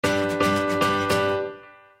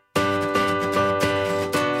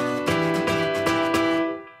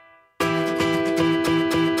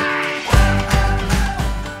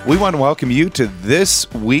We want to welcome you to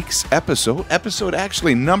this week's episode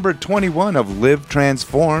actually number 21 of Live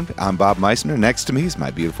Transformed. I'm Bob Meissner. Next to me is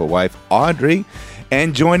my beautiful wife, Audrey.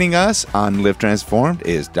 And joining us on Live Transformed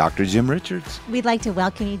is Dr. Jim Richards. We'd like to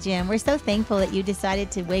welcome you, Jim. We're so thankful that you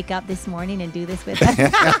decided to wake up this morning and do this with us.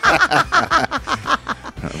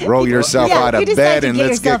 Roll yourself out of bed and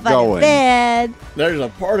let's get going. There's a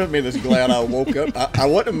part of me that's glad I woke up. I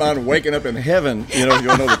wouldn't mind waking up in heaven, if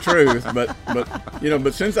you'll know the truth. But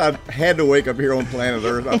since I had to wake up here on planet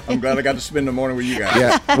Earth, I'm glad I got to spend the morning with you guys.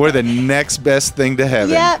 Yeah, we're the next best thing to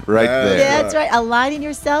heaven, right there. That's right. Aligning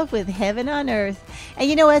yourself with heaven on earth.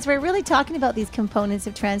 And as we're really talking about these components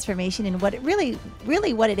of transformation and what it really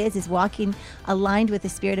what it is walking aligned with the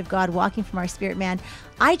Spirit of God, walking from our spirit man.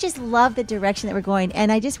 I just love the direction that we're going.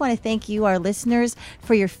 And I just want to thank you, our listeners,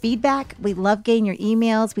 for your feedback. We love getting your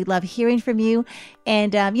emails. We love hearing from you.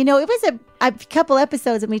 And, it was a couple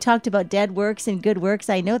episodes when we talked about dead works and good works.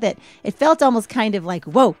 I know that it felt almost kind of like,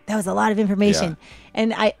 whoa, that was a lot of information. Yeah.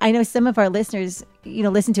 And I know some of our listeners,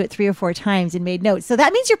 listened to it 3 or 4 times and made notes. So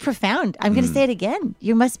that means you're profound. I'm going to say it again.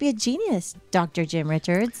 You must be a genius, Dr. Jim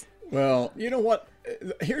Richards. Well, you know what?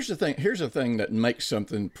 Here's the thing that makes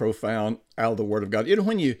something profound out of the Word of God.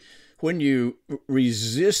 When you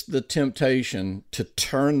resist the temptation to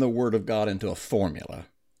turn the Word of God into a formula,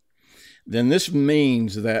 then this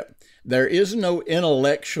means that there is no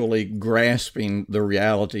intellectually grasping the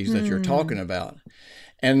realities that you're talking about.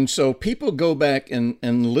 And so people go back and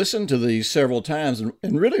listen to these several times,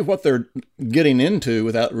 and really what they're getting into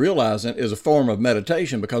without realizing it is a form of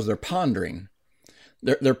meditation because they're pondering.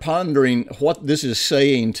 They're pondering what this is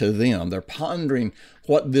saying to them. They're pondering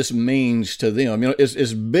what this means to them.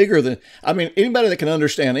 It's bigger than, anybody that can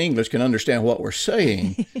understand English can understand what we're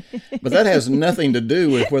saying, but that has nothing to do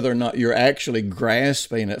with whether or not you're actually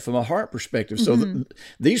grasping it from a heart perspective. So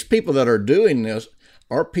these people that are doing this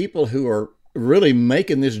are people who are really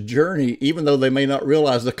making this journey, even though they may not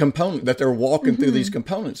realize the component that they're walking through these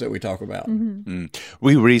components that we talk about.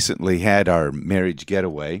 We recently had our marriage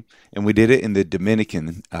getaway, and we did it in the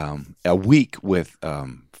Dominican, a week with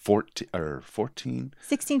 16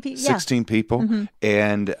 people. 16 people,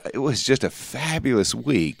 and it was just a fabulous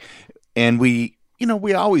week. And we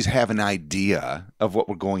always have an idea of what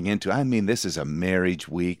we're going into. This is a marriage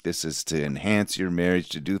week. This is to enhance your marriage,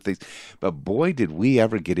 to do things. But boy, did we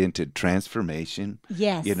ever get into transformation.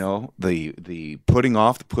 Yes. The putting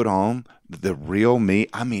off, the put on, the real me.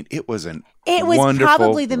 It was It was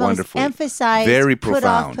probably the most emphasized, very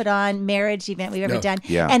profound, put on marriage event we've ever done.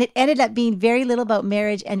 Yeah. And it ended up being very little about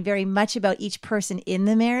marriage and very much about each person in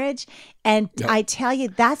the marriage. And I tell you,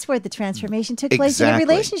 that's where the transformation took place in a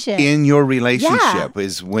relationship. In your relationship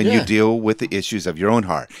is when you deal with the issues of your own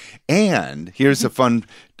heart. And here's a fun,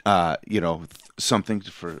 something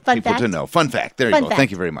for people to know. Fun fact. There you go.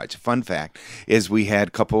 Thank you very much. Fun fact is we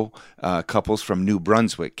had couples from New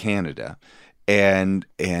Brunswick, Canada. And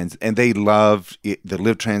they loved the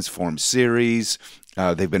Live Transform series.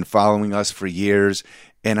 They've been following us for years.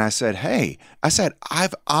 And I said,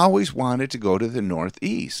 I've always wanted to go to the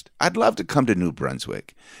Northeast. I'd love to come to New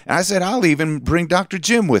Brunswick. And I said, I'll even bring Dr.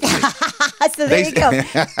 Jim with me. So there you go.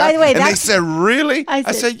 By the way, and they said, really?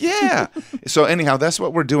 I said, yeah. So anyhow, that's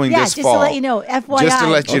what we're doing this fall. Just to let you know, FYI. Just to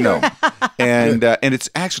let you know. And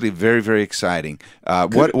it's actually very, very exciting.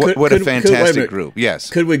 What a fantastic group.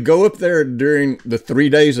 Yes. Could we go up there during the 3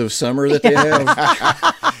 days of summer that they have?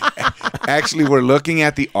 Actually, we're looking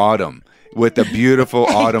at the autumn with the beautiful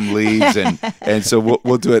autumn leaves, and so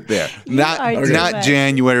we'll do it there. Not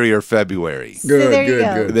January or February.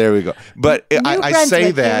 Good. There we go. But I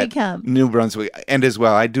say that New Brunswick, and as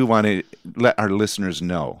well, I do want to let our listeners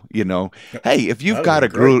know, hey, if you've got a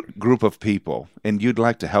group of people and you'd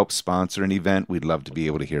like to help sponsor an event, we'd love to be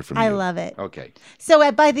able to hear from you. I love it. Okay. So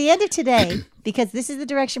by the end of today, because this is the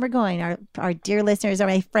direction we're going, our dear listeners,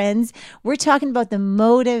 my friends, we're talking about the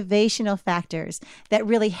motivational factors that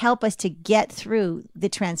really help us to get through the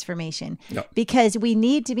transformation. Yep. Because we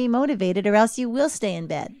need to be motivated or else you will stay in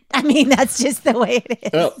bed. That's just the way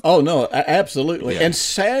it is. Oh, no, absolutely. Yeah. And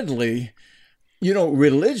sadly,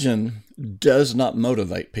 religion does not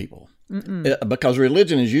motivate people. Because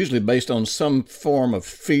religion is usually based on some form of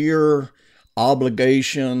fear,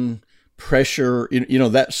 obligation, pressure,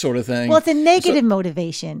 that sort of thing. Well, it's a negative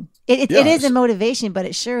motivation. It is a motivation, but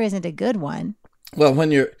it sure isn't a good one. Well,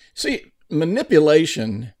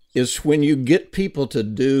 manipulation is when you get people to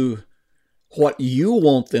do what you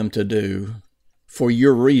want them to do for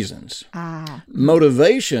your reasons.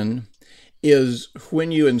 Motivation is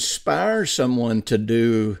when you inspire someone to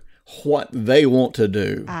do what they want to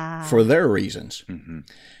do for their reasons.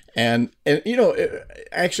 And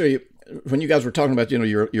actually, when you guys were talking about,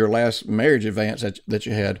 your last marriage advance that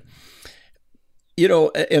you had,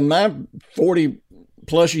 in my 40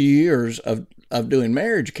 plus years of doing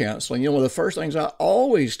marriage counseling, one of the first things I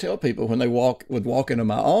always tell people when they walk into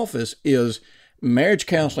my office is marriage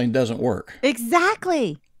counseling doesn't work.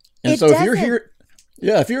 Exactly. And so if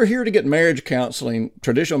you're here to get marriage counseling,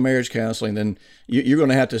 traditional marriage counseling, then you're going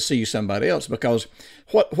to have to see somebody else, because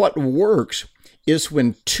what works is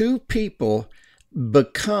when two people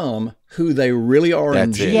become who they really are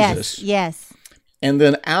in Jesus. Yes. And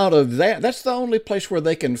then out of that's the only place where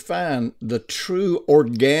they can find the true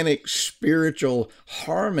organic spiritual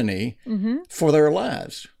harmony for their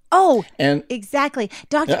lives. Oh, and exactly.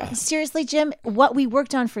 Doctor, yeah. Seriously, Jim, what we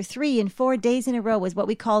worked on for 3 and 4 days in a row was what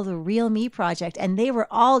we call the Real Me Project. And they were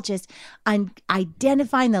all just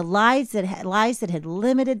identifying the lies that had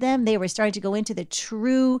limited them. They were starting to go into the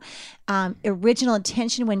true original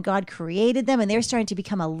intention when God created them. And they're starting to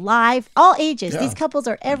become alive, all ages. Yeah. These couples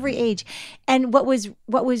are every age. And what was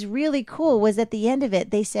really cool was at the end of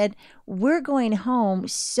it, they said, we're going home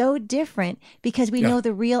so different because we know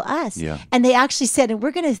the real us. Yeah. And they actually said, and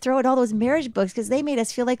we're going to throw out all those marriage books because they made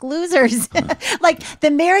us feel like losers. Like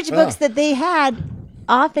the marriage books that they had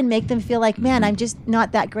often make them feel like, man, I'm just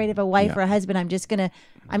not that great of a wife or a husband. I'm just going to,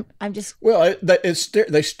 I'm just. Well,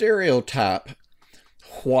 they stereotype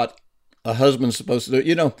what a husband's supposed to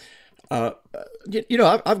do.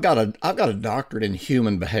 I've got a doctorate in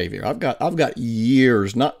human behavior. I've got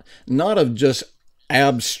years, not of just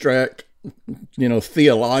abstract,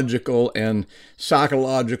 theological and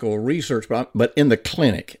psychological research, but in the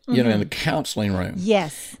clinic, in the counseling room.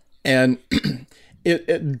 Yes. And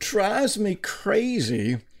it drives me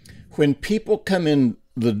crazy when people come in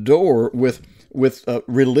the door with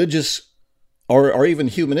religious or even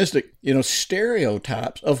humanistic,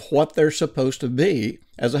 stereotypes of what they're supposed to be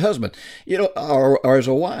as a husband, or as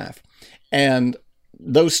a wife. And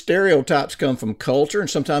those stereotypes come from culture, and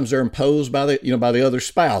sometimes they're imposed by the other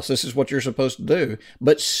spouse. This is what you're supposed to do.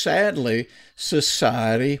 But sadly,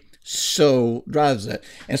 society so drives that.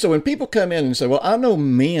 And so when people come in and say, well, I know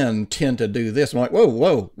men tend to do this, I'm like,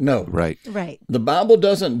 whoa, no. Right. The Bible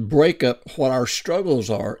doesn't break up what our struggles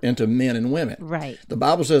are into men and women. Right. The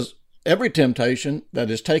Bible says every temptation that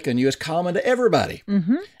is taken you is common to everybody.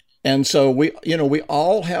 Mm-hmm. And so we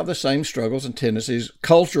all have the same struggles and tendencies.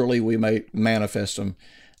 Culturally, we may manifest them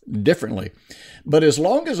differently. But as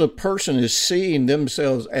long as a person is seeing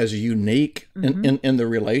themselves as unique in the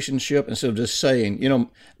relationship, instead of just saying,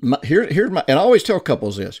 here's my, and I always tell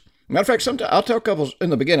couples this. Matter of fact, sometimes I'll tell couples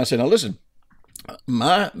in the beginning, I say, now listen,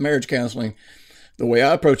 my marriage counseling, the way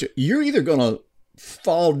I approach it, you're either going to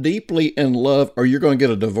fall deeply in love or you're going to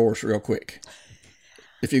get a divorce real quick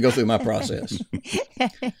if you go through my process.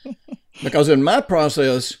 Because in my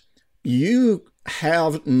process, you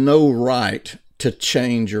have no right to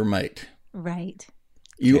change your mate. Right.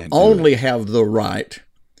 You only have the right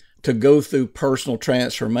to go through personal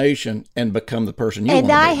transformation and become the person you want to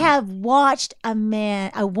be. And I have watched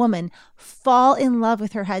a woman fall in love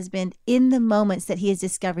with her husband in the moments that he is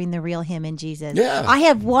discovering the real him in Jesus. Yeah. I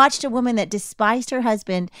have watched a woman that despised her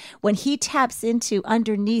husband when he taps into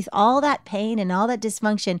underneath all that pain and all that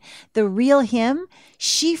dysfunction, the real him,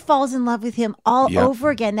 she falls in love with him all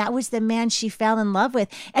over again. That was the man she fell in love with.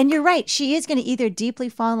 And you're right. She is going to either deeply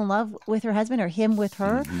fall in love with her husband or him with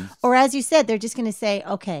her. Mm-hmm. Or as you said, they're just going to say,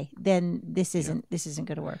 okay, then this isn't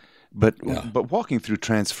going to work. But walking through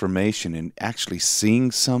transformation and actually seeing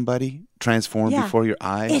somebody transform before your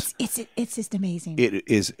eyes, it's just amazing. It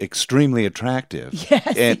is extremely attractive.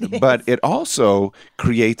 Yes, but it also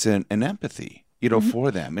creates an empathy,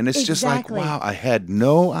 for them, and it's just like, wow, I had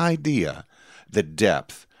no idea the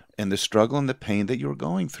depth and the struggle and the pain that you were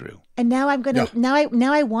going through. And now I'm going to, now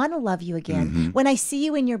I want to love you again. Mm-hmm. When I see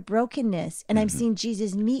you in your brokenness and I'm seeing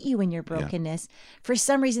Jesus meet you in your brokenness, for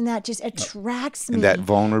some reason that just attracts me. And that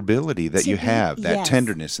vulnerability that you have, that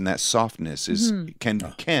tenderness and that softness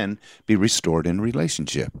can be restored in a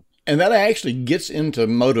relationship. And that actually gets into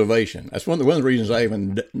motivation. That's one of the reasons I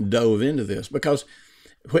even dove into this, because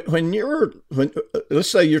when let's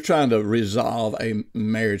say you're trying to resolve a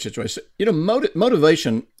marriage situation,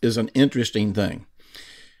 motivation is an interesting thing.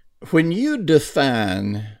 When you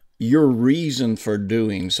define your reason for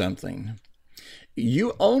doing something,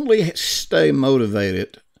 you only stay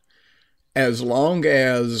motivated as long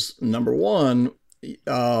as, number one,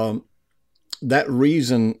 that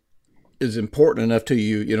reason is important enough to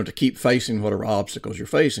you, to keep facing whatever obstacles you're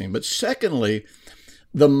facing. But secondly,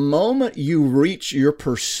 the moment you reach your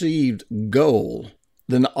perceived goal,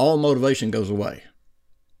 then all motivation goes away.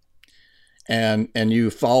 And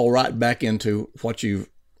you fall right back into what you've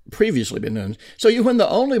previously been doing. So when the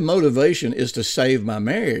only motivation is to save my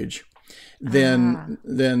marriage, then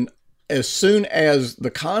as soon as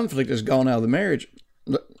the conflict has gone out of the marriage,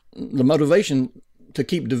 the motivation to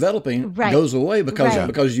keep developing goes away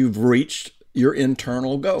because you've reached your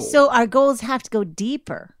internal goal. So our goals have to go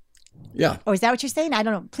deeper. Yeah. Or is that what you're saying? I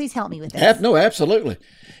don't know. Please help me with this. No, absolutely.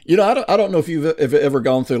 You know, I don't know if you've ever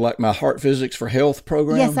gone through like my Heart Physics for Health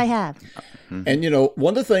program. Yes, I have. And, you know,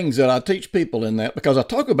 one of the things that I teach people in that, because I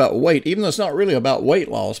talk about weight, even though it's not really about weight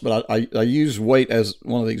loss, but I use weight as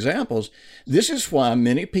one of the examples. This is why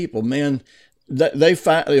many people, man, they'll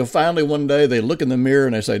finally one day they look in the mirror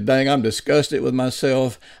and they say, dang, I'm disgusted with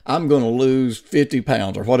myself. I'm going to lose 50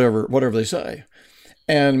 pounds or whatever they say.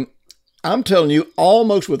 And I'm telling you,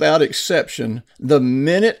 almost without exception, the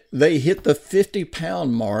minute they hit the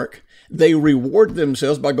 50-pound mark, they reward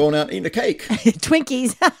themselves by going out and eating a cake.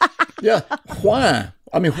 Twinkies. Yeah. Why?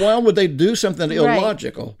 I mean, why would they do something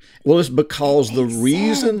illogical? Well, it's because the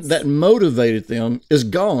reason that motivated them is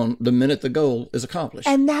gone the minute the goal is accomplished.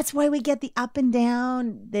 And that's why we get the up and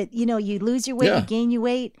down, that, you know, you lose your weight, you gain your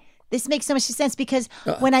weight. This makes so much sense because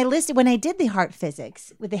when I did the Heart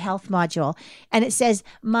Physics with the health module, and it says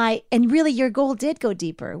and really your goal did go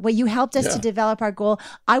deeper. Well, you helped us to develop our goal.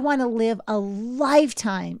 I want to live a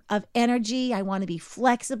lifetime of energy. I want to be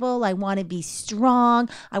flexible. I want to be strong.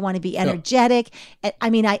 I want to be energetic. I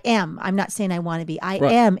mean, I am. I'm not saying I want to be. I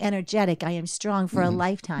am energetic. I am strong for a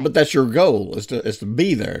lifetime. But that's your goal, is to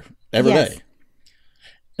be there every day.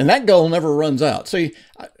 And that goal never runs out. See,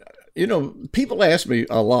 you know, people ask me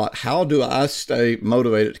a lot, how do I stay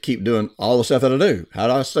motivated to keep doing all the stuff that I do? How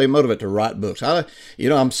do I stay motivated to write books?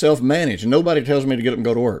 I'm self-managed. Nobody tells me to get up and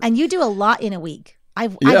go to work. And you do a lot in a week. I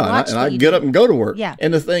get up and go to work. Yeah.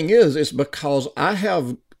 And the thing is, it's because I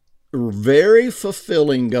have very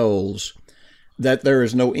fulfilling goals that there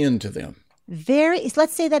is no end to them.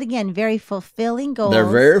 Let's say that again, very fulfilling goals. They're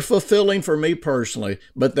very fulfilling for me personally,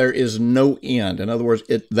 but there is no end. In other words,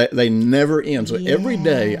 they never end. So every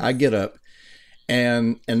day I get up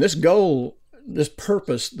and this goal, this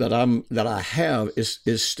purpose that I have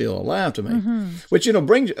is still alive to me. Which, you know,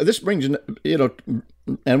 brings, you know,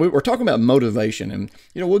 and we're talking about motivation, and,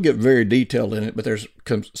 you know, we'll get very detailed in it, but there's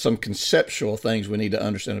some conceptual things we need to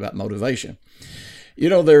understand about motivation. You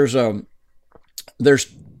know,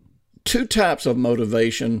 there's two types of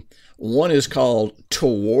motivation. One is called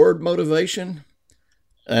toward motivation,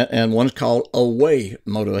 and one is called away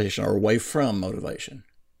motivation, or away from motivation.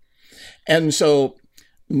 And so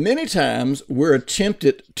many times we're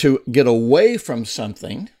tempted to get away from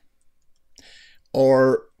something,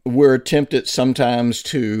 or we're tempted sometimes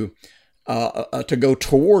to go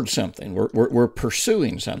toward something. We're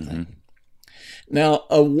pursuing something. Now,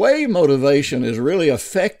 away motivation is really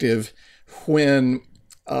effective when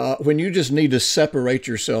you just need to separate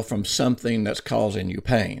yourself from something that's causing you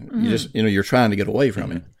pain. You're trying to get away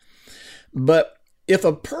from it. But if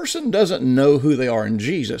a person doesn't know who they are in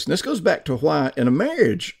Jesus, and this goes back to why in a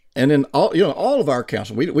marriage and in all of our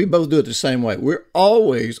counseling, we both do it the same way. We're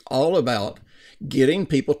always all about getting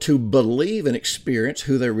people to believe and experience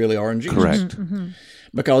who they really are in Jesus. Correct.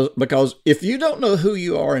 Because if you don't know who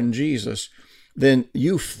you are in Jesus, then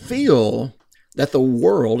you feel that the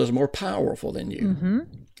world is more powerful than you.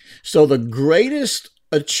 So the greatest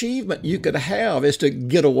achievement you could have is to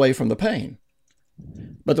get away from the pain.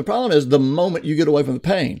 But the problem is, the moment you get away from the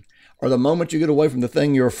pain, or the moment you get away from the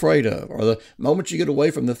thing you're afraid of, or the moment you get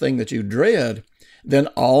away from the thing that you dread, then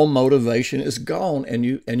all motivation is gone, and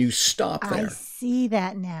you stop there. I see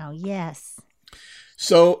that now. Yes.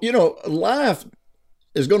 So, you know, life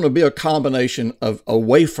is going to be a combination of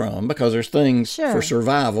away from, because there's things for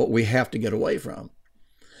survival we have to get away from.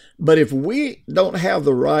 But if we don't have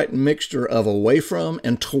the right mixture of away from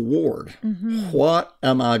and toward, what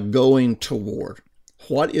am I going toward?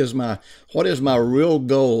 What is my real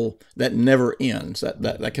goal that never ends,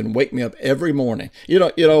 that can wake me up every morning?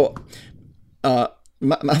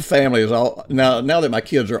 My family is all, now that my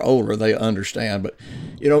kids are older, they understand. But,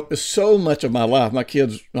 you know, so much of my life, I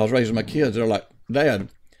was raising my kids, they're like, Dad,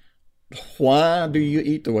 why do you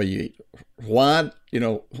eat the way you eat? Why,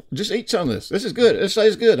 just eat some of this. This is good. This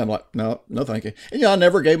tastes good. I'm like, no, thank you. And, I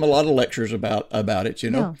never gave them a lot of lectures about it,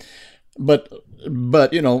 No. But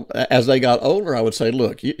as they got older, I would say,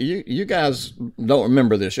 look, you guys don't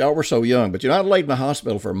remember this. Y'all were so young. But, I laid in the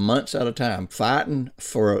hospital for months at a time, fighting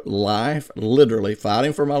for life, literally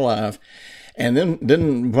fighting for my life. And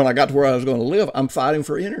then when I got to where I was going to live, I'm fighting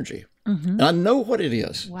for energy. And I know what it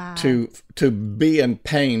is to be in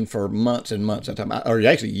pain for months and months at a time, or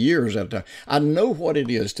actually years at a time. I know what it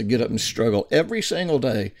is to get up and struggle every single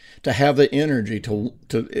day to have the energy to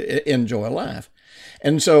enjoy life.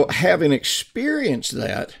 And so having experienced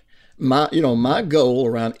that, my goal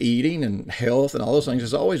around eating and health and all those things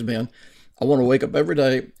has always been, I want to wake up every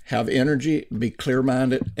day, have energy, be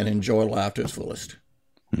clear-minded, and enjoy life to its fullest.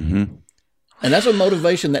 Mm-hmm. And that's a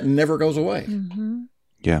motivation that never goes away. Mm-hmm.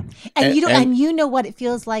 Yeah. And you know what it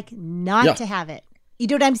feels like not to have it. You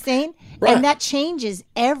know what I'm saying? Right. And that changes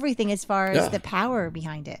everything as far as the power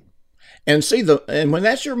behind it. And and when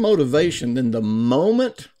that's your motivation, then the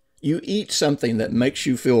moment you eat something that makes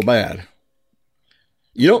you feel bad,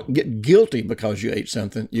 you don't get guilty because you ate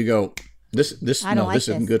something. You go, this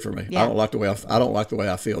isn't good for me. Yeah. I don't like the way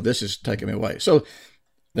I feel. This is taking me away. So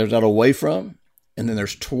there's that away from, and then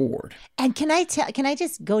there's toward. And can I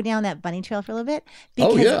just go down that bunny trail for a little bit?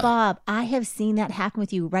 Because Bob, I have seen that happen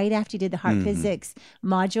with you right after you did the heart physics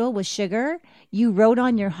module with sugar. You wrote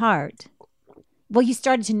on your heart. Well, you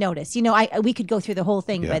started to notice, we could go through the whole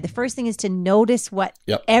thing, but the first thing is to notice what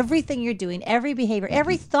everything you're doing, every behavior,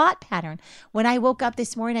 every thought pattern. When I woke up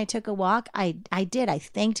this morning, I took a walk. I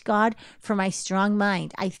thanked God for my strong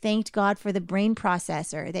mind. I thanked God for the brain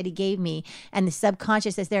processor that he gave me and the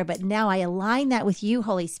subconscious is there. But now I align that with you,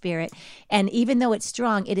 Holy Spirit. And even though it's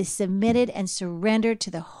strong, it is submitted and surrendered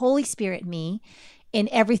to the Holy Spirit in me in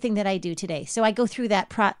everything that I do today. So I go through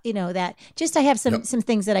that, I have some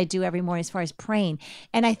things that I do every morning as far as praying.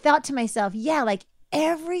 And I thought to myself, like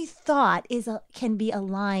every thought can be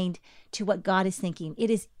aligned to what God is thinking. It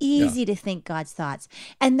is easy to think God's thoughts.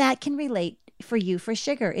 And that can relate for you for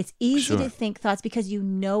sugar. It's easy to think thoughts because you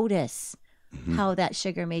notice how that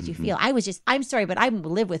sugar made you feel. I'm sorry, but I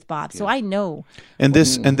live with Bob, so I know. And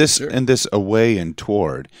this away and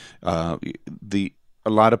toward, a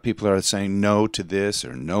lot of people are saying no to this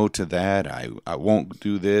or no to that. I won't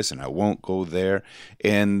do this and I won't go there.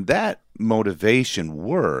 And that motivation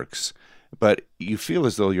works, but you feel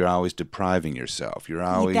as though you're always depriving yourself. You're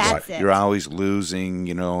always losing,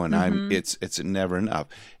 and it's never enough.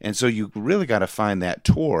 And so you really got to find that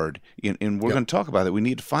toward, and we're going to talk about it. We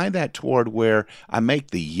need to find that toward where I make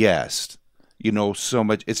the yes, so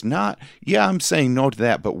much. It's not, I'm saying no to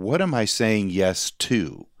that, but what am I saying yes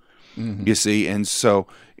to? Mm-hmm. You see, and so,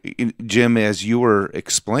 Jim, as you were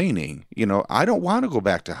explaining, I don't want to go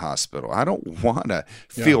back to hospital. I don't want to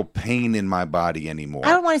feel pain in my body anymore.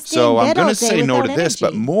 I don't want to stay in bed all day. So I'm going to say no to this,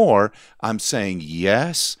 but more, I'm saying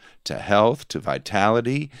yes to health, to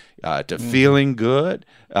vitality, to feeling good,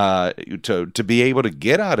 to be able to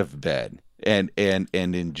get out of bed and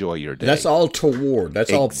enjoy your day. That's all toward.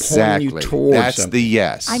 That's all pointing you toward That's something. The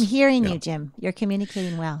yes. I'm hearing you, Jim. You're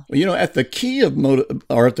communicating well. At the key of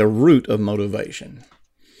at the root of motivation,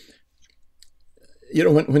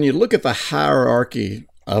 when you look at the hierarchy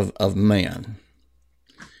of man,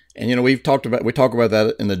 and we talk about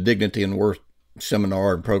that in the Dignity and Worth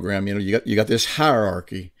seminar and program. You got this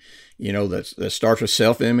hierarchy, that starts with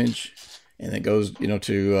self-image, and it goes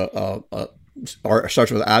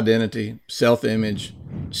starts with identity, self-image,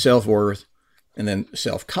 self-worth, and then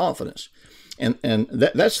self-confidence. And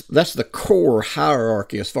that's the core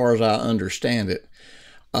hierarchy as far as I understand it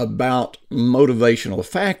about motivational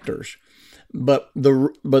factors. But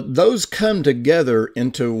those come together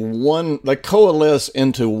into one, they coalesce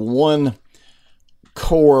into one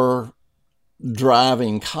core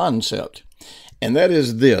driving concept. And that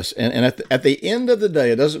is this. And at the end of the day,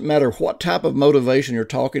 it doesn't matter what type of motivation you're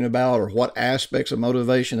talking about or what aspects of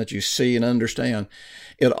motivation that you see and understand.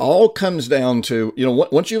 It all comes down to,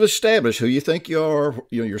 once you've established who you think you are,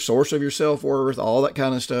 your source of your self-worth, all that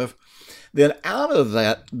kind of stuff, then out of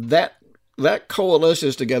that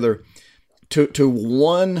coalesces together to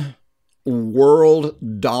one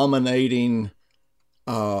world-dominating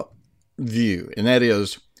view. And that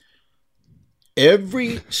is,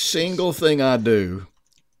 every single thing I do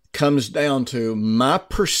comes down to my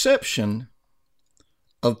perception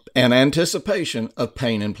of and anticipation of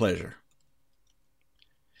pain and pleasure.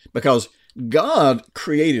 Because God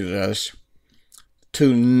created us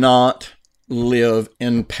to not live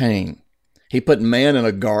in pain. He put man in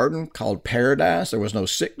a garden called paradise. There was no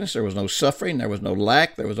sickness. There was no suffering. There was no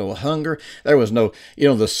lack. There was no hunger. There was no,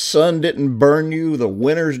 the sun didn't burn you. The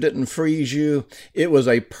winters didn't freeze you. It was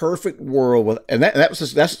a perfect world and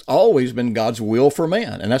that's always been God's will for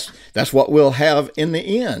man. And that's what we'll have in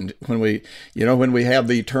the end when we have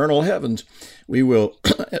the eternal heavens. We will,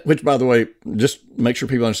 which by the way, just make sure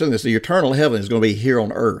people understand this, the eternal heaven is going to be here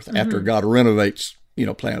on earth after God renovates,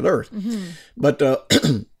 planet Earth. Mm-hmm. But,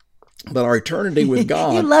 But our eternity with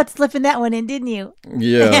God. You loved slipping that one in, didn't you?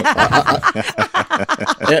 Yeah.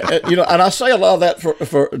 And I say a lot of that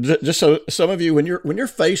for just so some of you, when you're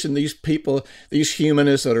facing these people, these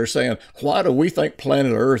humanists that are saying, why do we think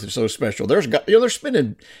planet Earth is so special? They're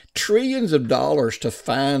spending trillions of dollars to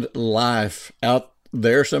find life out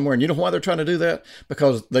there somewhere. And you know why they're trying to do that?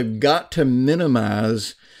 Because they've got to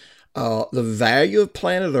minimize the value of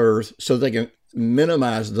planet Earth so they can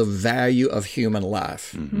minimize the value of human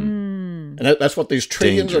life. And that's what these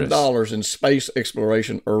trillions of dollars in space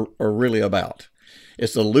exploration are really about.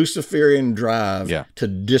 It's the Luciferian drive to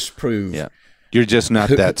disprove. Yeah. You're just not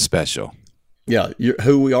that special. Yeah,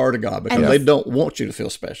 who we are to God, because they don't want you to feel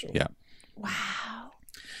special. Yeah. Wow.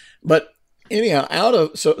 But anyhow, out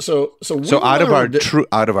of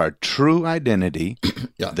our true identity,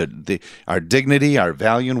 our dignity, our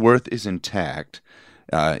value and worth is intact.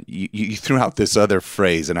 You threw out this other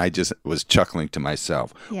phrase, and I just was chuckling to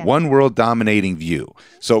myself. Yeah. One world dominating view.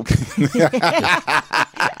 So,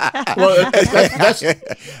 well,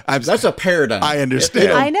 that's a paradigm. I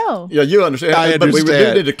understand. I know. Yeah, you understand. I understand. But we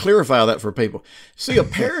do need to clarify that for people. See, a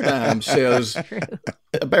paradigm says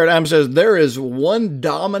there is one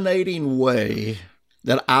dominating way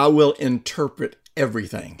that I will interpret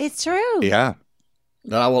everything. It's true. Yeah.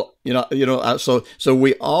 That I will, so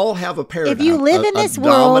we all have a paradigm. If you live in this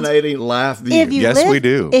world, dominating life view. We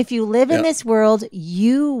do. If you live in this world,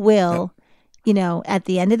 you will, at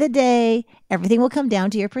the end of the day, everything will come down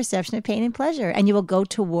to your perception of pain and pleasure, and you will go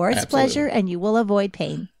towards pleasure, and you will avoid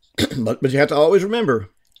pain. But you have to always remember,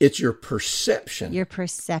 it's your perception. Your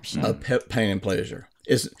perception of pain and pleasure.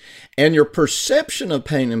 And your perception of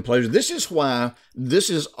pain and pleasure, this is why this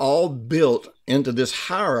is all built into this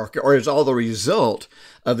hierarchy, or is all the result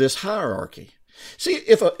of this hierarchy. See,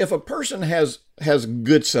 if a person has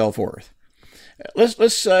good self-worth,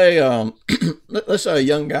 let's say a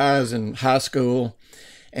young guy's in high school,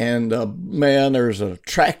 and man, there's an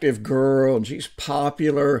attractive girl, and she's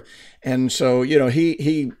popular, and so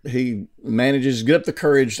he manages to get up the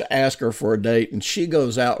courage to ask her for a date, and she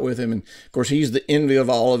goes out with him, and of course he's the envy of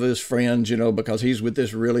all of his friends, because he's with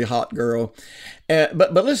this really hot girl.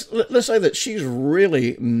 But let's say that she's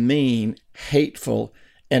really mean, hateful,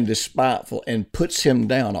 and despiteful, and puts him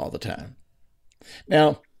down all the time.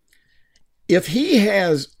 Now, if he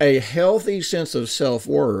has a healthy sense of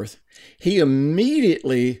self-worth, he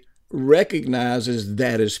immediately recognizes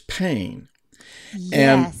that as pain.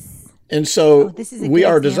 Yes. And so we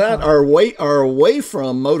are designed, our way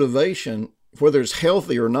from motivation, whether it's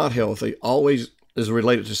healthy or not healthy, always is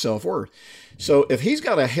related to self-worth. So if he's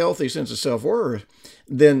got a healthy sense of self-worth,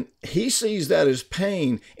 then he sees that as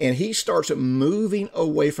pain, and he starts moving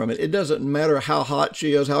away from it. It doesn't matter how hot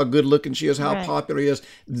she is, how good looking she is, how popular she is.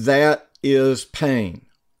 That is pain.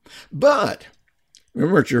 But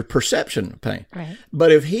remember, it's your perception of pain. Right.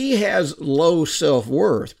 But if he has low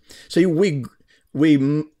self-worth, see, we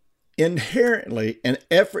inherently and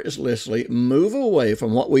effortlessly move away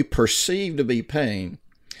from what we perceive to be pain,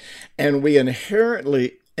 and we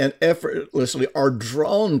inherently and effortlessly are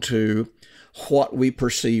drawn to what we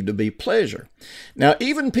perceive to be pleasure. Now,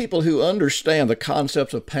 even people who understand the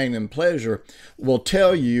concepts of pain and pleasure will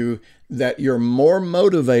tell you that you're more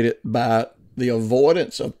motivated by the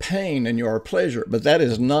avoidance of pain than you are pleasure, but that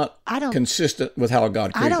is not consistent with how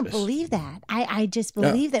God created us. I don't believe that. I just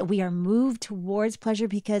believe that we are moved towards pleasure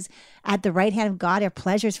because at the right hand of God are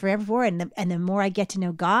pleasures forevermore, and the more I get to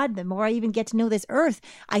know God, the more I even get to know this earth.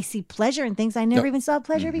 I see pleasure in things I never even saw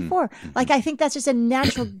pleasure before. Like, I think that's just a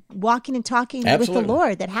natural walking and talking with the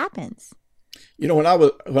Lord that happens. When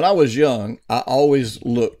I was young, I always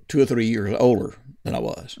looked 2 or 3 years older than I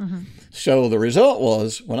was. So the result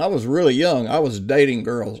was, when I was really young, I was dating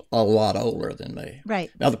girls a lot older than me.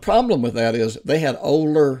 Right. Now, the problem with that is they had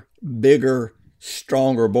older, bigger,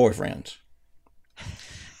 stronger boyfriends.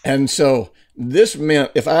 And so this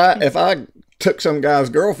meant if I took some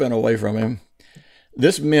guy's girlfriend away from him,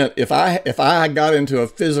 this meant if I got into a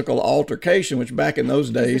physical altercation, which back in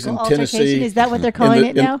those days in Tennessee, is that what they're calling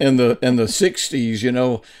it now? In the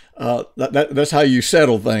 60s, that's how you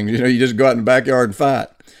settle things. You just go out in the backyard and fight.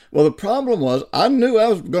 Well, the problem was, I knew I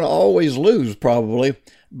was going to always lose, probably,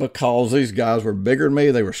 because these guys were bigger than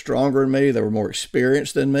me, they were stronger than me, they were more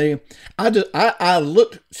experienced than me. I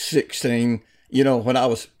looked 16, when I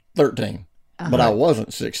was 13. But I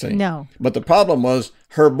wasn't 16. No. But the problem was,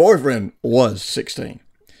 her boyfriend was 16.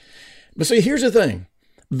 But see, here's the thing.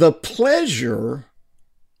 The pleasure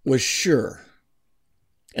was sure.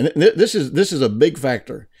 And this is a big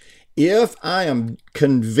factor. If I am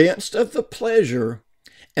convinced of the pleasure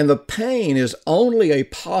and the pain is only a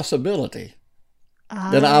possibility,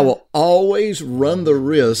 then I will always run the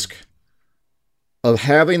risk of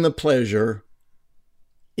having the pleasure,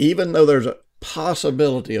 even though there's a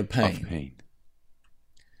possibility of pain.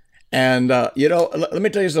 And let me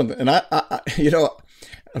tell you something. And I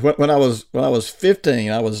when I was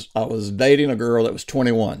 15, I was dating a girl that was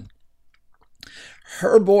 21.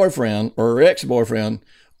 Her boyfriend or her ex-boyfriend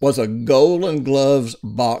was a Golden Gloves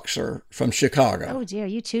boxer from Chicago. Oh dear,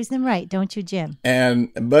 you choose them right, don't you, Jim? And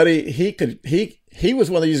buddy, he was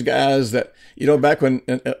one of these guys that, back when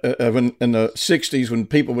in the 60s, when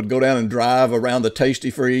people would go down and drive around the Tasty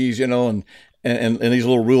Freeze, and these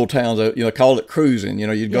little rural towns, called it cruising.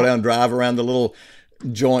 You'd go down and drive around the little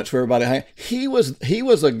joints where everybody hang. He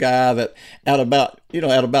was a guy that at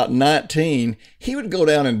about 19, he would go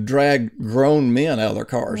down and drag grown men out of their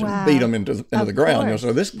cars and beat them into the ground.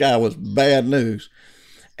 So this guy was bad news.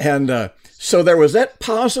 And so there was that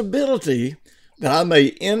possibility that I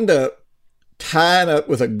may end up tying up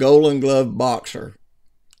with a Golden Glove boxer,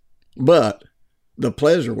 but the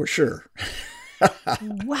pleasure was sure.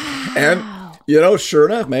 Wow. And sure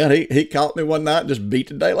enough, man, he caught me one night and just beat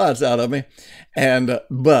the daylights out of me. And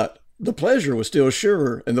but the pleasure was still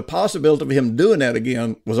sure, and the possibility of him doing that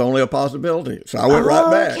again was only a possibility. So I went right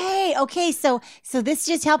back. Okay. So this is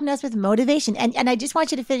just helping us with motivation. And I just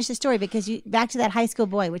want you to finish the story, because you back to that high school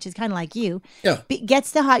boy, which is kind of like you. Yeah.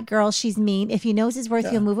 Gets the hot girl. She's mean. If he knows his worth,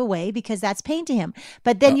 he'll move away, because that's pain to him.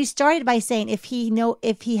 But then you started by saying if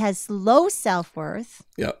he has low self-worth.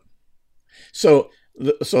 Yeah. So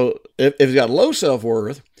if he's got low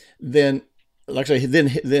self-worth, then, like I say,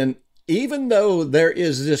 then even though there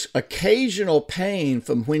is this occasional pain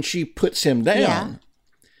from when she puts him down,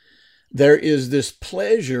 there is this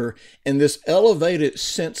pleasure and this elevated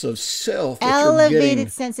sense of self.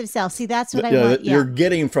 Sense of self. See, that's what I want. You're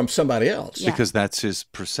getting from somebody else. Yeah. Because that's his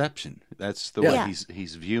perception. That's the way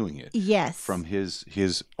he's viewing it. Yes. From his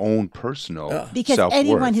own personal because self-worth.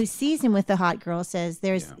 Anyone who sees him with the hot girl says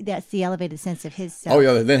that's the elevated sense of his self. Oh,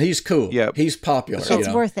 yeah. Then he's cool. Yeah. He's popular. So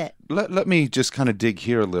it's worth it. Let me just kind of dig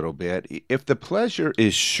here a little bit. If the pleasure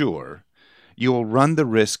is sure, you will run the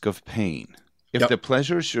risk of pain. If the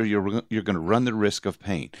pleasure is sure, you're going to run the risk of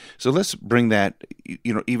pain. So let's bring that,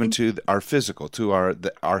 even to our physical, to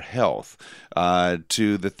our health,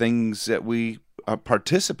 to the things that we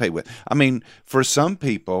participate with. I mean, for some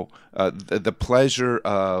people, the pleasure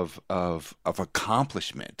of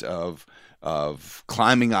accomplishment, of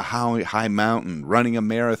climbing a high mountain, running a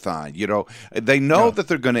marathon, they know that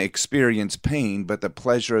they're going to experience pain, but the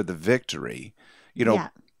pleasure of the victory,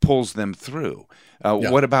 pulls them through.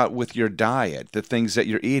 What about with your diet, the things that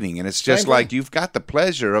you're eating? And it's just like you've got the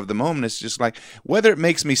pleasure of the moment. It's just like, whether it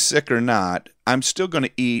makes me sick or not, I'm still going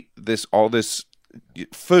to eat all this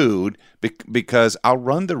food because I'll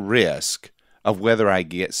run the risk of whether I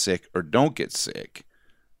get sick or don't get sick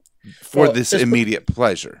for this immediate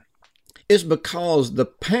pleasure. It's because the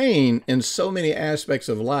pain in so many aspects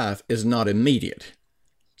of life is not immediate.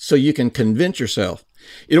 So you can convince yourself.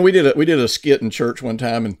 We did a skit in church one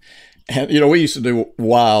time, and we used to do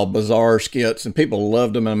wild, bizarre skits, and people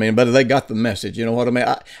loved them. I mean, but they got the message. You know what I mean?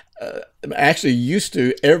 I actually used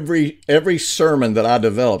to every sermon that I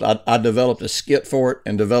developed, I developed a skit for it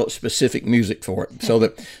and developed specific music for it, so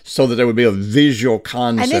that there would be a visual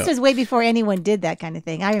concept. And this was way before anyone did that kind of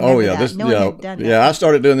thing. I remember that. No one had done that. Yeah, I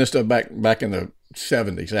started doing this stuff back in the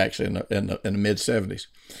 70s, actually, in the mid 70s.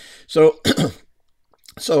 So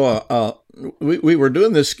we were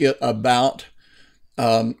doing this skit about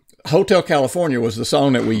Hotel California was the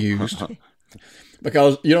song that we used.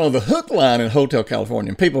 Because, the hook line in Hotel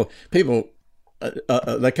California, people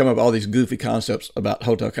they come up with all these goofy concepts about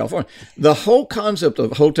Hotel California. The whole concept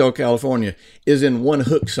of Hotel California is in one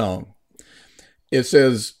hook song. It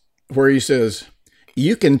says, where he says,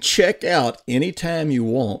 you can check out anytime you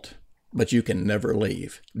want, but you can never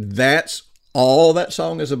leave. That's all that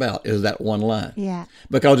song is about, is that one line. Yeah.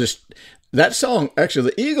 Because that song,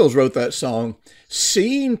 actually, the Eagles wrote that song,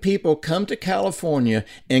 seeing people come to California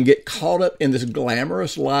and get caught up in this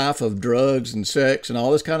glamorous life of drugs and sex and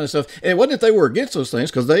all this kind of stuff. And it wasn't that they were against those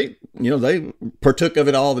things, because they partook of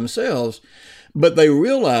it all themselves, but they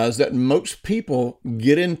realized that most people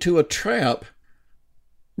get into a trap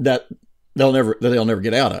that they'll never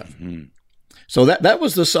get out of. Mm-hmm. So that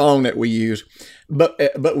was the song that we used.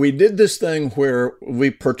 But we did this thing where we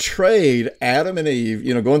portrayed Adam and Eve,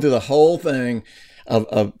 going through the whole thing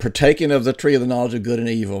of partaking of the tree of the knowledge of good and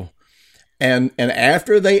evil. And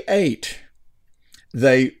after they ate,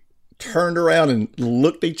 they turned around and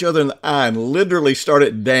looked each other in the eye and literally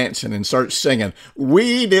started dancing and started singing,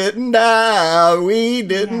 "We didn't die, we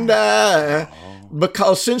didn't die."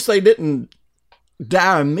 Because since they didn't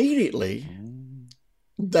die immediately,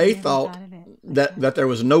 they thought that there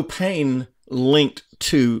was no pain linked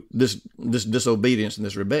to this disobedience and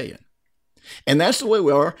this rebellion. And that's the way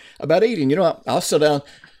we are about eating. You know, I'll sit down.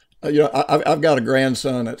 You know, I've got a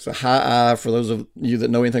grandson that's a high I. For those of you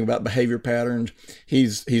that know anything about behavior patterns,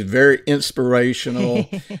 he's very inspirational.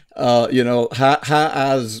 You know, high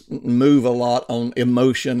I's move a lot on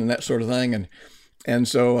emotion and that sort of thing, and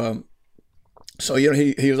so you know,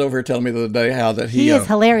 he was over here telling me the other day how that he is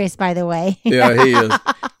hilarious, by the way. Yeah, he is.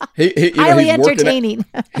 He highly entertaining.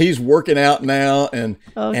 He's working out and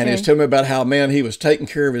he's telling me about how, man, he was taking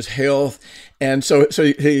care of his health, and so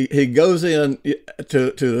he goes in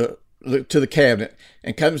to the cabinet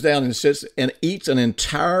and comes down and sits and eats an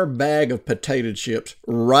entire bag of potato chips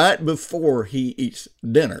right before he eats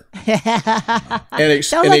dinner.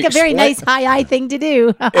 Sounds like a very nice high I thing to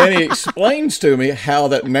do. And he explains to me how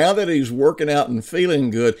that now that he's working out and feeling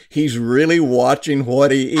good, he's really watching what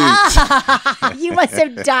he eats. You must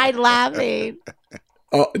have died laughing.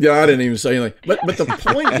 Oh, yeah, I didn't even say anything. But the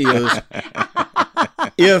point is,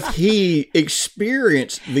 if he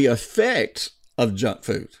experienced the effects of junk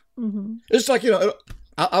food, it's like, you know,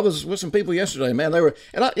 I was with some people yesterday, man. They were,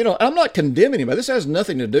 and I'm not condemning anybody. This has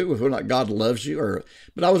nothing to do with whether or not God loves you,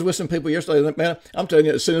 but I was with some people yesterday. Man, I'm telling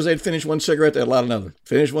you, as soon as they'd finish one cigarette, they'd light another.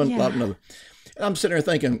 Finish one, light another. And I'm sitting there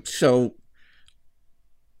thinking, so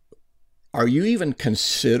are you even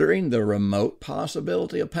considering the remote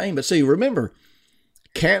possibility of pain? But see, remember,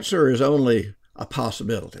 cancer is only a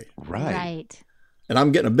possibility. Right. And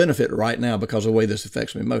I'm getting a benefit right now because of the way this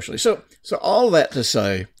affects me emotionally. So all that to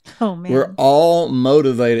say, we're all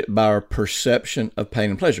motivated by our perception of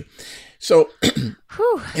pain and pleasure. So, you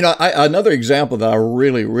know, another example that I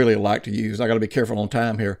really, really like to use, I got to be careful on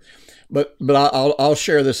time here, but I'll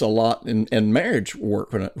share this a lot in marriage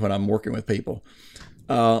work when I'm working with people.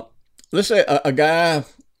 Let's say a guy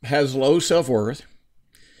has low self-worth.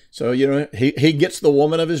 So, you know, he gets the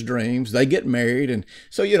woman of his dreams, they get married. And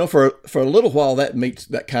so, you know, for a little while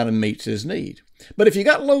that kind of meets his need. But if you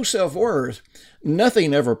got low self-worth,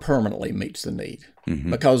 nothing ever permanently meets the need,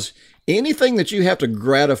 because anything that you have to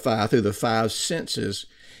gratify through the five senses,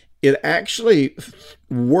 it actually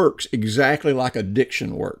works exactly like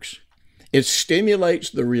addiction works. It stimulates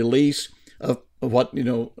the release of what, you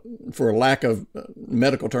know, for lack of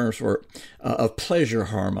medical terms of pleasure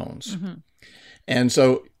hormones. And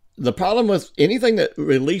so the problem with anything that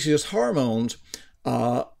releases hormones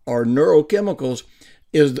or neurochemicals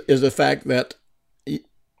is the fact that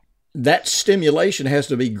that stimulation has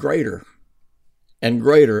to be greater and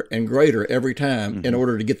greater and greater every time in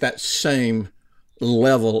order to get that same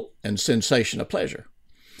level and sensation of pleasure.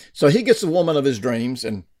 So he gets the woman of his dreams,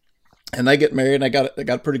 and they get married, and they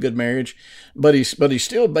got a pretty good marriage, but he's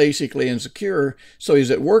still basically insecure. So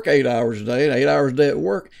he's at work 8 hours a day, and 8 hours a day at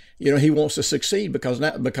work. You know, he wants to succeed because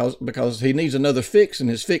he needs another fix,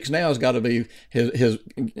 and his fix now has got to be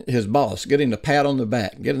his boss, getting the pat on the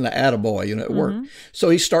back, getting the attaboy, you know, at work.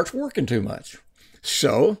 So he starts working too much.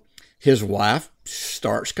 So his wife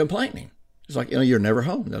starts complaining. It's like, you know, you're never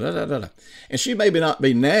home. Da, da, da, da, da. And she maybe not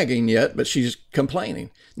be nagging yet, but she's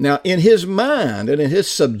complaining. Now, in his mind and in his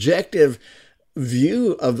subjective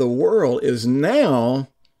view of the world is now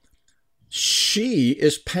she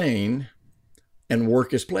is pain and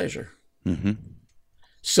work is pleasure.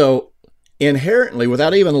 So inherently,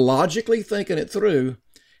 without even logically thinking it through,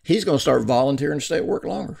 he's going to start volunteering to stay at work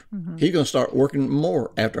longer. He's going to start working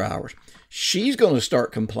more after hours. She's going to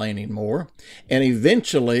start complaining more. And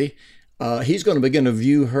eventually, he's going to begin to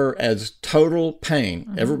view her as total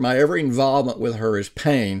pain. My every involvement with her is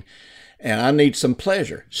pain, and I need some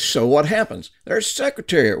pleasure. So what happens? There's a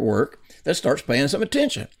secretary at work that starts paying some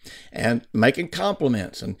attention and making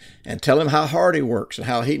compliments and telling him how hard he works and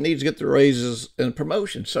how he needs to get the raises and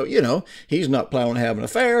promotions. So, you know, he's not planning on having an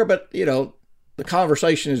affair, but, you know, the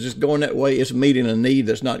conversation is just going that way. It's meeting a need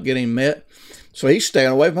that's not getting met. So he's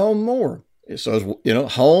staying away from home more. So, you know,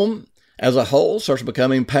 home as a whole starts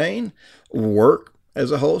becoming pain. Work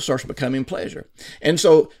as a whole starts becoming pleasure. And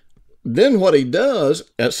so then what he does,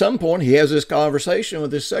 at some point, he has this conversation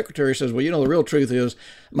with his secretary, says, well, you know, the real truth is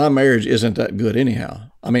my marriage isn't that good anyhow.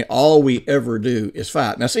 I mean, all we ever do is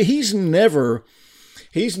fight. Now, see, he's never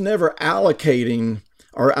allocating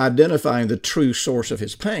or identifying the true source of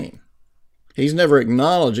his pain. He's never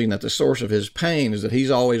acknowledging that the source of his pain is that he's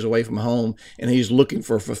always away from home and he's looking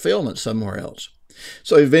for fulfillment somewhere else.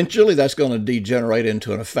 So eventually that's going to degenerate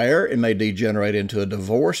into an affair. It may degenerate into a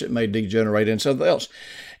divorce. It may degenerate into something else.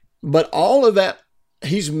 But all of that,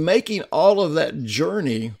 he's making all of that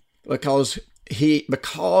journey because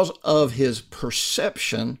of his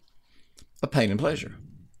perception of pain and pleasure.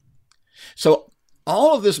 So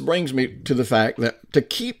all of this brings me to the fact that to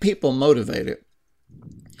keep people motivated,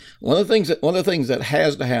 One of the things that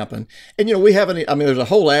has to happen, and we haven't. I mean, there's a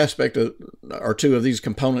whole aspect or two of these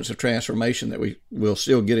components of transformation that we will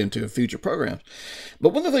still get into in future programs.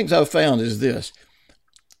 But one of the things I've found is this: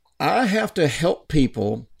 I have to help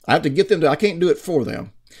people. I have to get them to. I can't do it for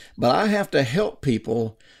them, but I have to help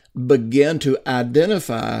people begin to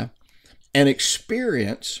identify and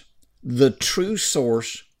experience the true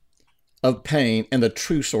source of pain and the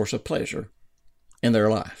true source of pleasure in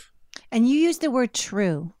their life. And you use the word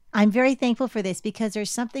true. I'm very thankful for this because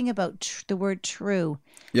there's something about the word true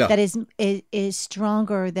that is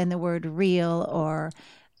stronger than the word real or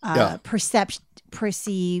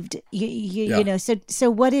perceived. You know.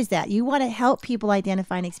 So what is that? You want to help people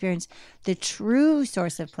identify and experience the true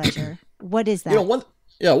source of pleasure. What is that? One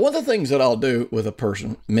of the things that I'll do with a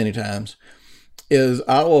person many times is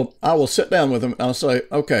I will sit down with them and I'll say,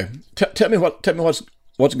 okay, tell me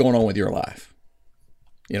what's going on with your life,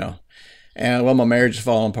 and my marriage is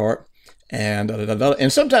falling apart,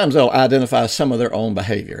 and sometimes they'll identify some of their own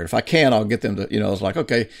behavior. If I can, I'll get them to, it's like,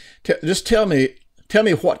 okay, just tell me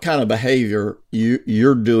what kind of behavior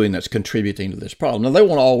you're doing that's contributing to this problem. Now, they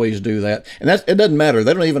won't always do that, and it doesn't matter.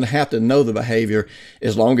 They don't even have to know the behavior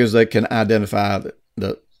as long as they can identify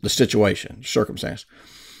the situation, circumstance.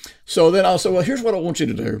 So then I'll say, well, here's what I want you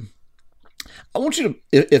to do. I want you to,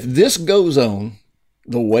 if this goes on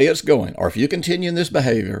the way it's going, or if you continue in this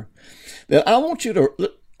behavior, then I want you to,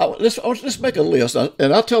 let's make a list.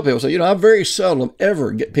 And I'll tell people, I very seldom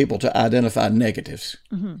ever get people to identify negatives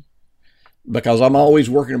because I'm always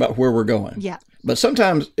working about where we're going. Yeah. But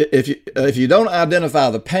sometimes if you don't identify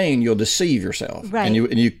the pain, you'll deceive yourself. Right.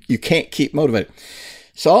 And you can't keep motivated.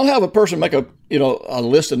 So I'll have a person make a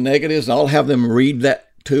list of negatives, and I'll have them read that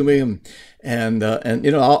to me, and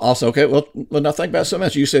I'll say, okay, well, now think about something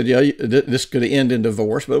else. You said, this could end in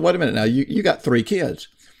divorce, but wait a minute now, you got 3 kids.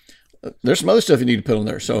 There's some other stuff you need to put on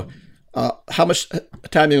there. So how much time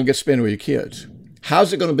are you going to get to spend with your kids?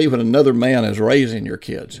 How's it going to be when another man is raising your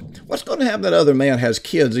kids? What's going to happen that other man has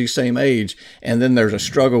kids the same age, and then there's a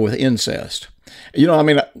struggle with incest?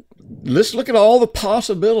 Let's look at all the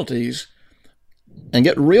possibilities and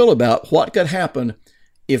get real about what could happen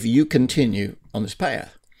if you continue on this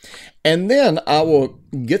path. And then I will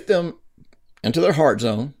get them into their heart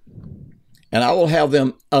zone, and I will have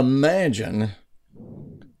them imagine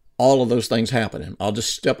all of those things happening. I'll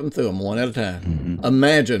just step them through them one at a time. Mm-hmm.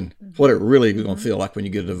 Imagine what it really is going to feel like when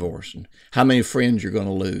you get a divorce, and how many friends you're going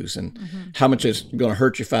to lose, and how much it's going to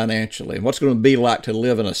hurt you financially, and what's going to be like to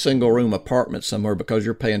live in a single room apartment somewhere because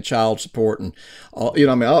you're paying child support, and all,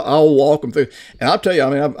 I'll walk them through. And I'll tell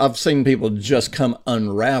you, I've seen people just come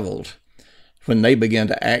unraveled when they begin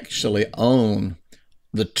to actually own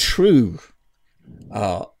the true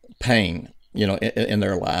pain, in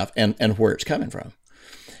their life and where it's coming from.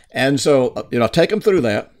 And so, take them through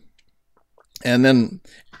that. And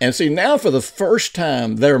see, now for the first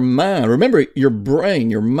time, their mind, remember, your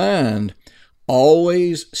brain, your mind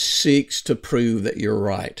always seeks to prove that you're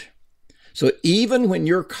right. So even when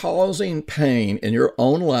you're causing pain in your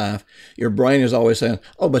own life, your brain is always saying,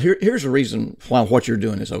 oh, but here's the reason why what you're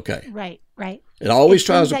doing is okay. Right, right. It always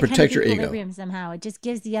tries to protect your ego. Somehow. It just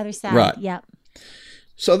gives the other side. Right. Yep.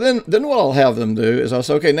 So then what I'll have them do is I'll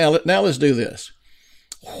say, okay, now let's do this.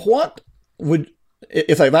 What would,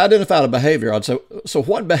 if they've identified a behavior, I'd say, so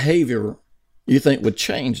what behavior you think would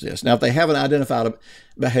change this? Now, if they haven't identified a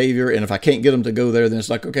behavior, and if I can't get them to go there, then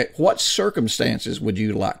it's like, okay, what circumstances would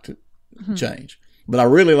you like to change? But I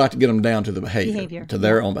really like to get them down to the behavior. To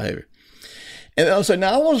their own behavior. And I'll say,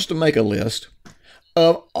 now I want us to make a list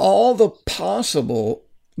of all the possible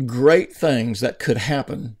great things that could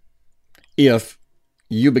happen if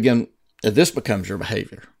this becomes your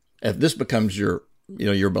behavior, if this becomes your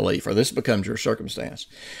belief, or this becomes your circumstance.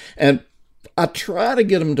 And I try to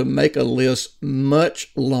get them to make a list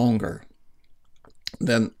much longer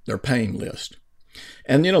than their pain list.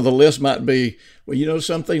 And, the list might be, well,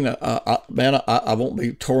 something, I won't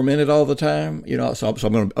be tormented all the time, so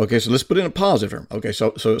I'm going to, okay, so let's put in a positive term. Okay,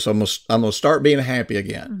 so I'm going to start being happy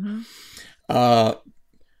again.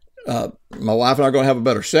 My wife and I are going to have a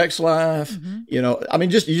better sex life.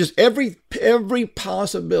 Just every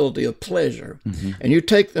possibility of pleasure. And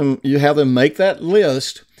you have them make that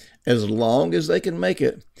list as long as they can make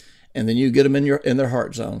it. And then you get them in their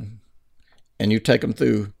heart zone, and you take them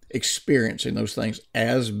through experiencing those things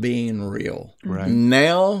as being real. Right.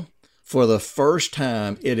 Now, for the first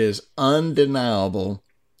time, it is undeniable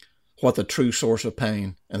what the true source of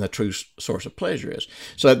pain and the true source of pleasure is.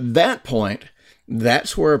 So at that point,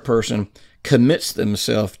 that's where a person commits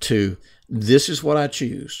themselves to, this is what I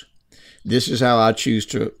choose. This is how I choose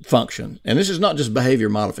to function. And this is not just behavior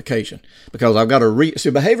modification, because I've got to see,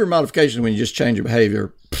 behavior modification is when you just change your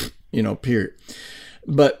behavior, period.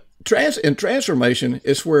 But transformation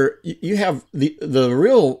is where you have the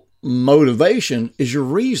real motivation is your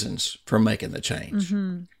reasons for making the change.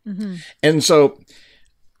 Mm-hmm. Mm-hmm. And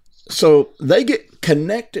so they get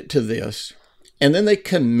connected to this, and then they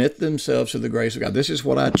commit themselves to the grace of God. This is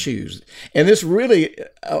what I choose. And this really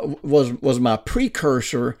was my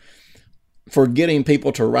precursor for getting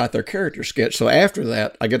people to write their character sketch. So after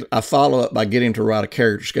that, I follow up by getting to write a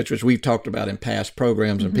character sketch, which we've talked about in past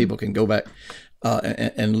programs, and people can go back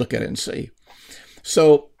and look at it and see.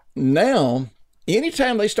 So now,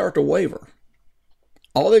 anytime they start to waver,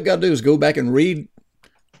 all they've got to do is go back and read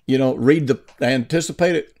the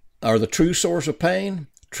anticipated or the true source of pain,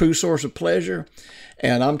 true source of pleasure.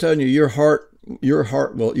 And I'm telling you, your heart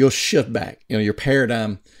you'll shift back. Your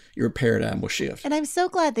paradigm will shift. And I'm so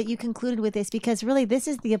glad that you concluded with this, because really this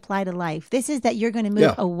is the apply to life. This is that you're going to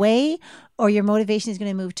move away, or your motivation is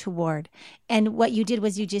going to move toward. And what you did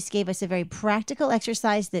was you just gave us a very practical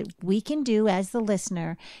exercise that we can do as the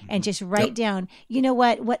listener, and just write down,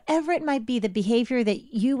 whatever it might be, the behavior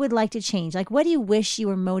that you would like to change. Like, what do you wish you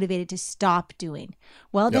were motivated to stop doing?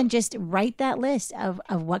 Well, then just write that list of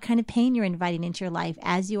what kind of pain you're inviting into your life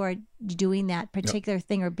as you are doing that particular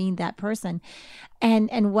thing or being that person.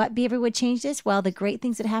 And what behavior would change this? Well, the great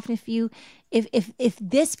things that happen if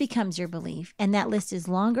this becomes your belief, and that list is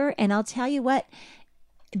longer, and I'll tell you what,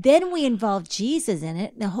 then we involve Jesus in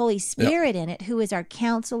it, the Holy Spirit in it, who is our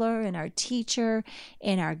counselor and our teacher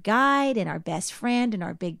and our guide and our best friend and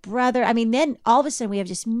our big brother. I mean, then all of a sudden we have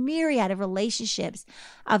just myriad of relationships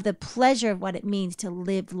of the pleasure of what it means to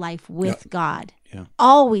live life with God. Yeah.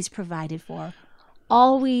 Always provided for,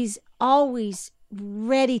 always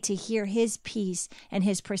ready to hear his peace and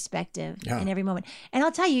his perspective in every moment. And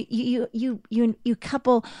I'll tell you, you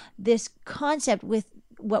couple this concept with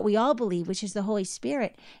what we all believe, which is the Holy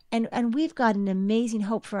Spirit, and we've got an amazing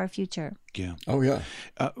hope for our future. Yeah. Oh yeah.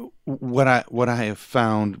 What I have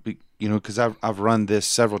found, because I've run this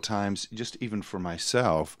several times, just even for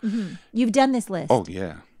myself. Mm-hmm. You've done this list. Oh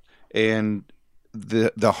yeah, and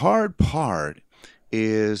the hard part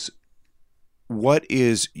is, what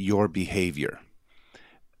is your behavior?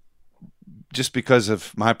 Just because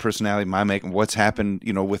of my personality, my making, what's happened,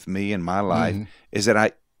 with me in my life, is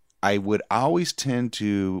that I would always tend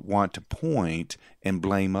to want to point and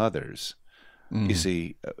blame others. You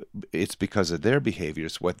see, it's because of their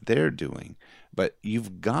behaviors, what they're doing. But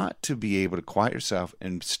you've got to be able to quiet yourself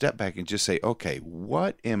and step back and just say, okay,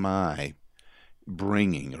 what am I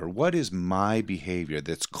bringing, or what is my behavior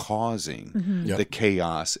that's causing the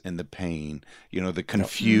chaos and the pain, the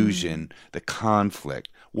confusion, the conflict?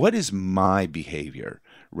 What is my behavior?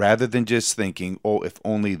 Rather than just thinking, oh, if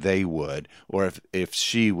only they would, or if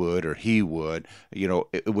she would or he would,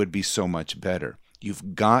 it would be so much better.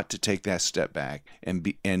 You've got to take that step back and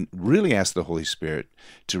really ask the Holy Spirit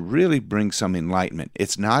to really bring some enlightenment.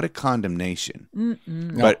 It's not a condemnation,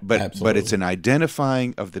 but it's an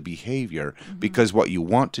identifying of the behavior, because what you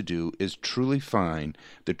want to do is truly find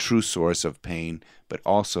the true source of pain, but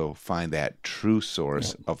also find that true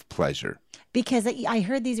source of pleasure. Because I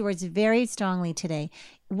heard these words very strongly today.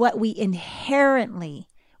 What we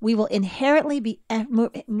will inherently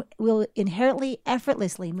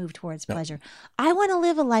effortlessly move towards pleasure. I want to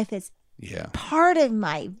live a life that's part of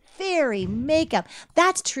my very makeup.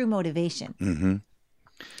 That's true motivation. Mm-hmm.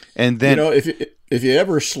 And then, if you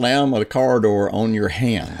ever slam a car door on your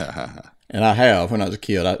hand, and I have when I was a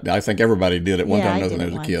kid, I think everybody did it one time or another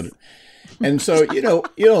when I was a kid. And so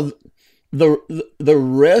the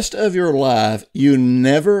rest of your life, you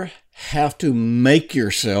never have to make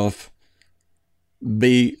yourself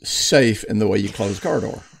be safe in the way you close the car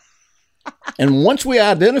door. And once we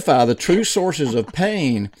identify the true sources of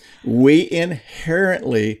pain, we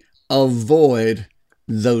inherently avoid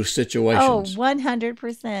those situations. Oh,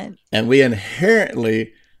 100%. And we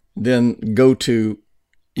inherently then go to,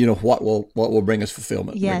 what will bring us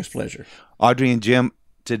fulfillment, bring us pleasure. Audrey and Jim,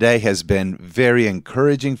 today has been very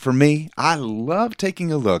encouraging for me. I love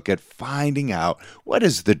taking a look at finding out what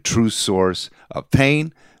is the true source of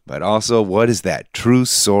pain, but also what is that true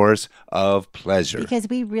source of pleasure. Because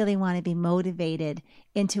we really want to be motivated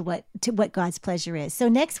into what God's pleasure is. So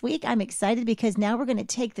next week, I'm excited because now we're going to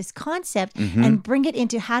take this concept and bring it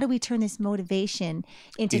into how do we turn this motivation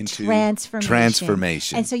into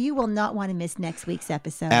transformation. And so you will not want to miss next week's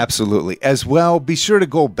episode. Absolutely. As well, be sure to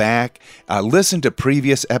go back, listen to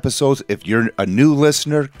previous episodes. If you're a new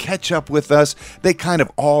listener, catch up with us. They kind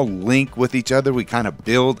of all link with each other. We kind of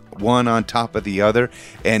build one on top of the other.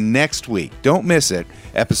 And And next week, don't miss it,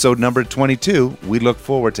 episode number 22. We look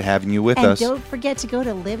forward to having you with us. And don't forget to go to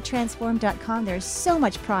livetransform.com. There's so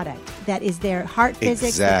much product that is there. Heart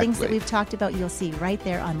physics, the things that we've talked about, you'll see right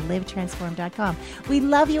there on livetransform.com. We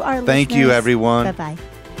love you, our listeners. Thank you, everyone. Bye-bye.